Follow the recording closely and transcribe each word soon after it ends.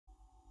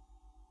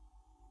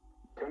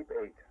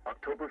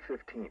October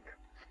 15th.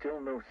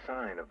 Still no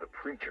sign of the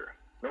preacher.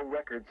 No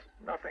records,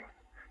 nothing.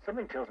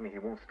 Something tells me he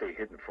won't stay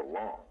hidden for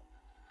long.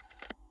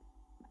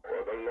 For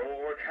the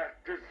Lord hath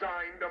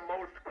designed a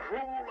most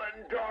cruel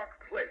and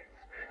dark place.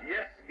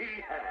 Yes,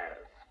 he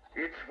has.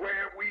 It's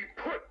where we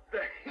put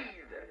the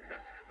heathen,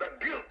 the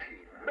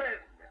guilty men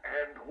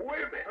and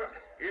women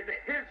in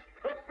his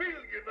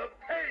pavilion of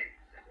pain,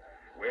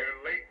 where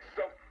lakes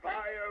of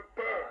fire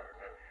burn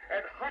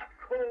and hot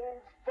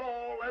coals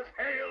fall as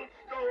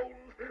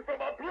hailstones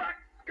from a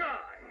black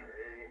sky.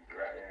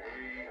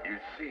 You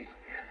see,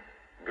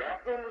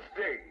 Gotham's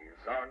days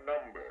are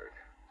numbered.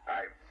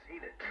 I've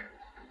seen it.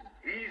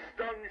 He's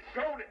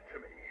shown it to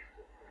me.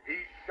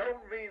 He's shown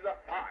me the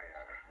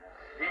fire.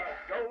 He's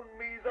shown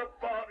me the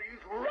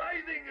bodies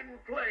writhing in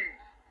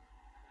flames.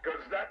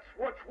 Because that's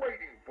what's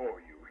waiting for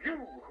you, you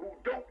who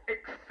don't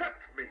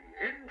accept me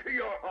into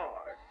your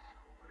hearts.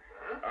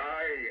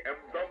 I am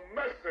the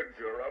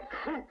messenger of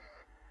truth,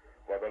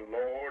 for the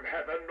Lord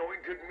hath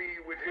anointed me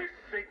with his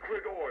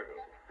sacred oil.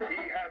 He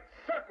hath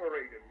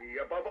separated me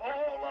above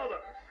all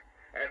others,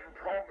 and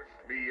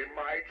promised me and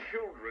my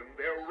children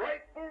their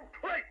rightful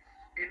place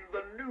in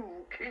the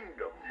new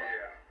kingdom.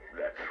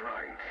 That's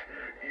right.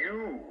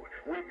 You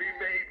will be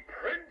made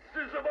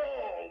princes of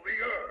all the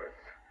earth.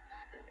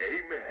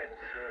 Amen.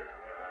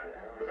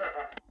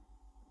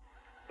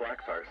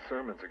 Blackfire's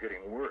sermons are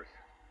getting worse.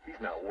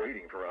 He's not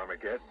waiting for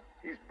Armageddon.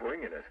 He's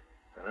bringing it.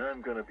 And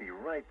I'm gonna be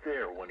right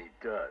there when he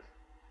does.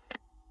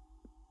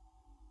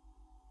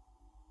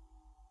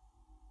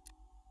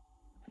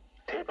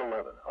 Tape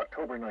 11,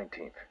 October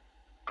 19th.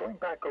 Going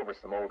back over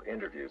some old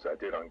interviews I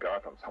did on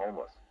Gotham's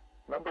homeless.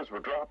 Numbers were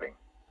dropping.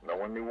 No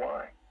one knew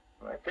why.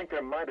 I think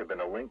there might have been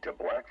a link to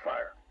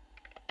Blackfire.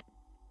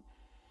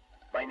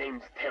 My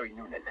name's Terry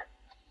Noonan.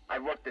 I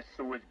worked the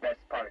sewers best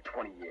part of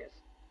 20 years.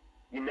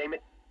 You name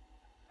it,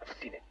 I've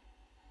seen it.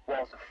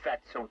 Walls of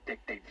fat so thick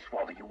they'd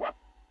swallow you up.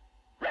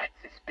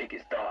 Rats as big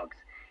as dogs.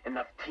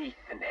 Enough teeth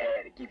and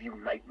hair to give you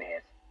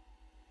nightmares.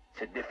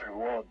 It's a different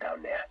world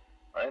down there.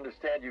 I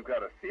understand you've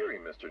got a theory,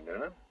 Mr.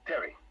 Noonan.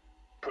 Terry,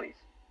 please.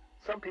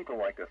 Some people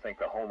like to think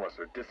the homeless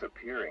are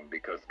disappearing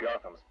because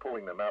Gotham's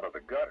pulling them out of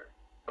the gutter.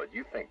 But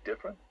you think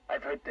different?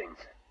 I've heard things.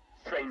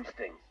 Strange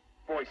things.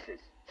 Voices.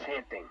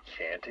 Chanting.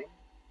 Chanting?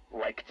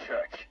 Like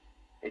church.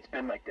 It's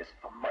been like this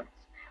for months.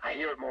 I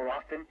hear it more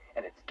often,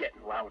 and it's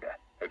getting louder.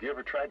 Have you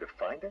ever tried to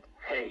find it?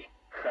 Hey,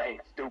 I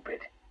ain't stupid.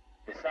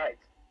 Besides,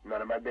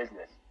 none of my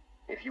business.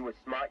 If you were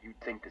smart, you'd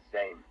think the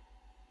same.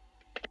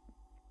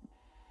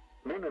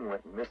 Noonan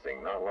went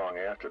missing not long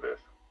after this.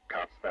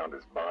 Cops found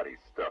his body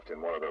stuffed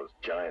in one of those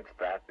giant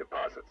fat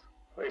deposits.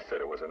 They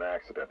said it was an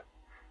accident.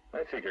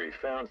 I figure he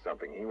found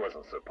something he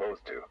wasn't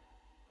supposed to.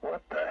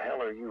 What the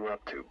hell are you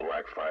up to,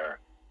 Blackfire?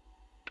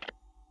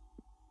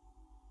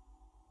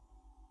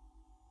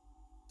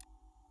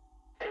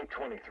 Tape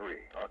 23,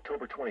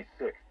 October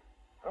 26th.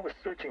 I was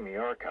searching the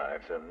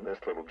archives and this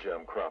little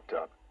gem cropped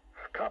up.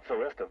 Cops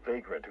arrest a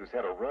vagrant who's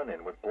had a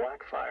run-in with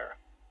Blackfire.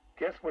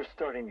 Guess we're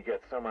starting to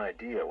get some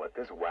idea what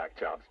this whack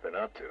job's been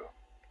up to.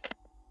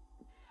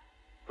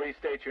 Please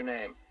state your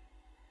name.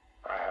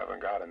 I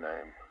haven't got a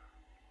name.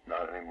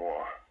 Not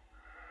anymore.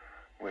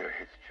 We're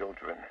his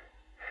children.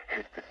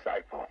 His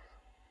disciples.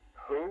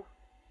 Who?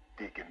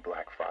 Deacon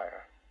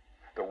Blackfire.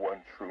 The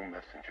one true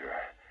messenger.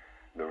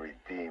 The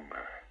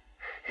Redeemer.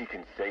 He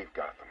can save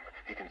Gotham.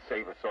 He can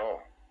save us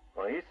all.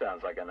 Well, he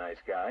sounds like a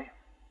nice guy.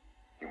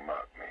 You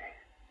mock me,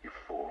 you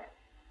fool.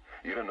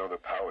 You don't know the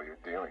power you're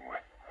dealing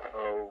with.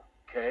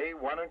 Okay,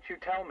 why don't you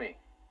tell me?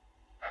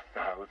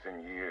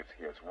 1,000 years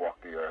he has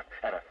walked the earth,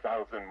 and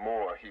 1,000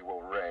 more he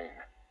will reign.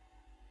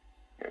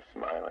 You're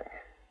smiling.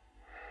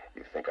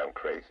 You think I'm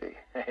crazy?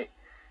 Hey,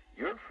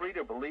 you're free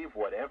to believe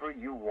whatever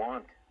you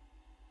want.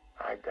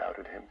 I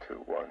doubted him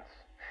too once,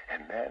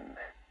 and then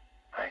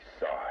I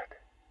saw it.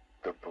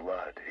 The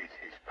blood is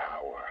his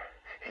power.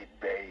 He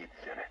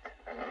bathes in it.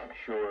 I'm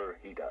sure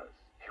he does.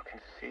 You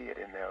can see it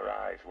in their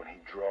eyes when he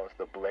draws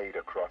the blade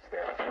across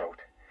their throat.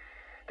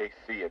 They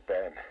see it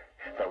then.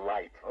 The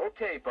light.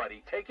 Okay,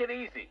 buddy, take it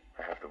easy.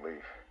 I have to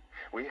leave.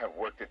 We have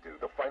work to do.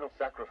 The final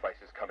sacrifice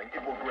is coming.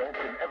 It will grant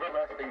him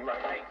everlasting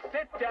life. Hey,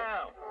 sit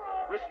down.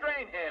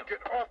 Restrain him.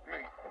 Get off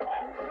me.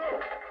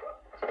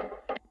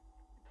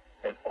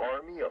 An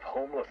army of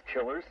homeless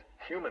killers?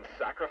 Human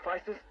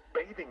sacrifices?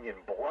 Bathing in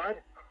blood?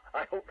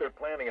 I hope they're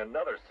planning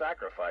another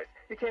sacrifice.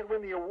 You can't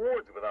win the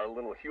awards with our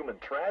little human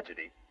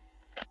tragedy.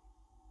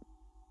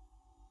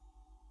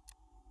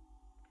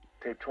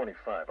 Tape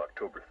 25,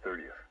 October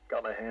 30th.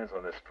 Got my hands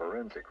on this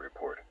forensic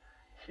report.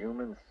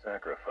 Human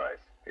sacrifice.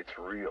 It's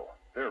real.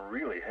 They're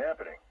really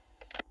happening.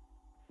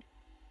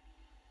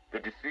 The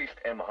deceased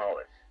M.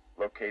 Hollis,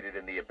 located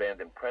in the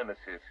abandoned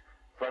premises,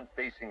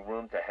 front-facing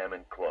room to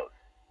Hammond Close.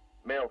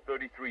 Male,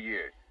 33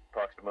 years,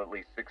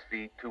 approximately 6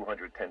 feet,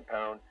 210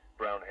 pounds,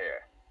 brown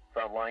hair.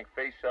 Found lying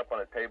face up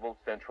on a table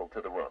central to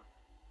the room.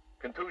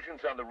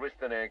 Contusions on the wrist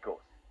and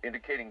ankles,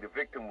 indicating the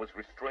victim was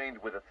restrained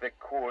with a thick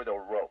cord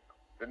or rope.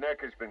 The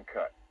neck has been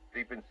cut,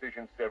 deep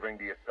incision severing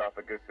the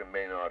esophagus and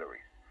main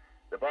arteries.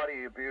 The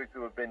body appears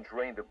to have been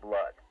drained of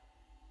blood.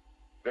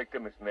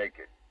 Victim is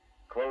naked.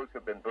 Clothes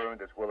have been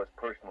burned as well as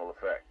personal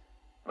effects.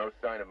 No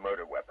sign of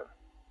murder weapon.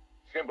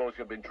 Symbols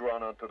have been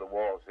drawn onto the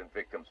walls in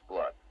victim's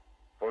blood.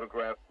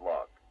 Photographs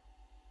logged.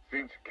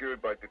 Scene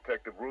secured by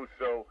Detective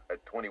Russo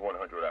at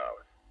 2100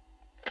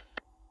 hours.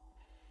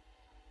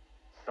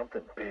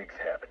 Something big's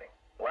happening.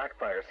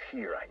 Blackfire's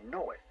here, I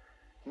know it.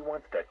 He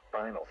wants that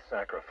final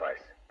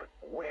sacrifice, but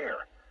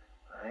where?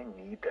 I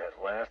need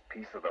that last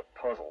piece of the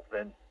puzzle,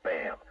 then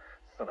bam!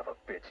 Son of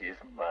a bitch is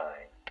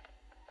mine.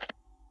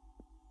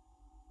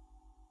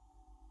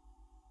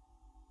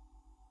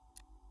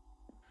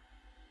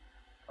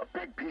 A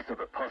big piece of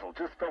the puzzle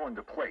just fell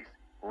into place.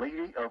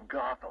 Lady of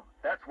Gotham.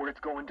 That's where it's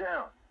going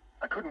down.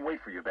 I couldn't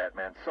wait for you,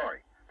 Batman. Sorry.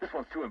 This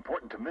one's too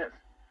important to miss.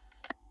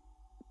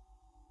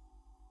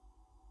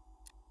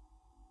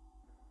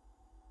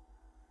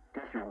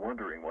 Guess you're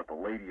wondering what the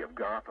Lady of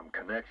Gotham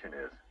connection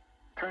is.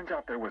 Turns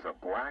out there was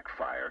a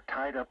Blackfire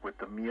tied up with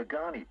the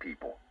Miyagani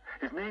people.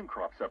 His name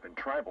crops up in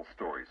tribal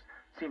stories.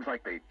 Seems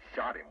like they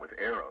shot him with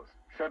arrows.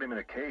 Shut him in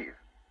a cave.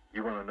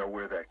 You want to know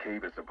where that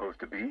cave is supposed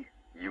to be?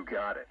 You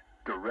got it.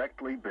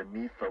 Directly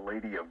beneath the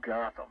Lady of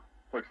Gotham.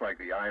 Looks like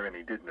the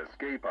irony didn't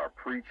escape our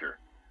preacher.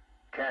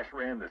 Cash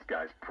ran this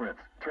guy's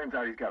prints. Turns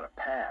out he's got a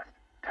past.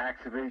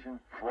 Tax evasion,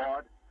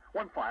 fraud.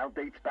 One file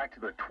dates back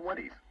to the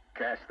 20s.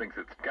 Cash thinks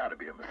it's got to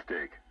be a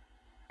mistake.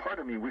 Part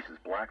of me wishes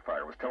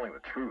Blackfire was telling the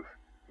truth.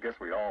 Guess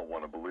we all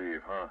want to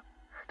believe, huh?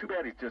 Too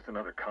bad he's just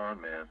another con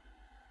man.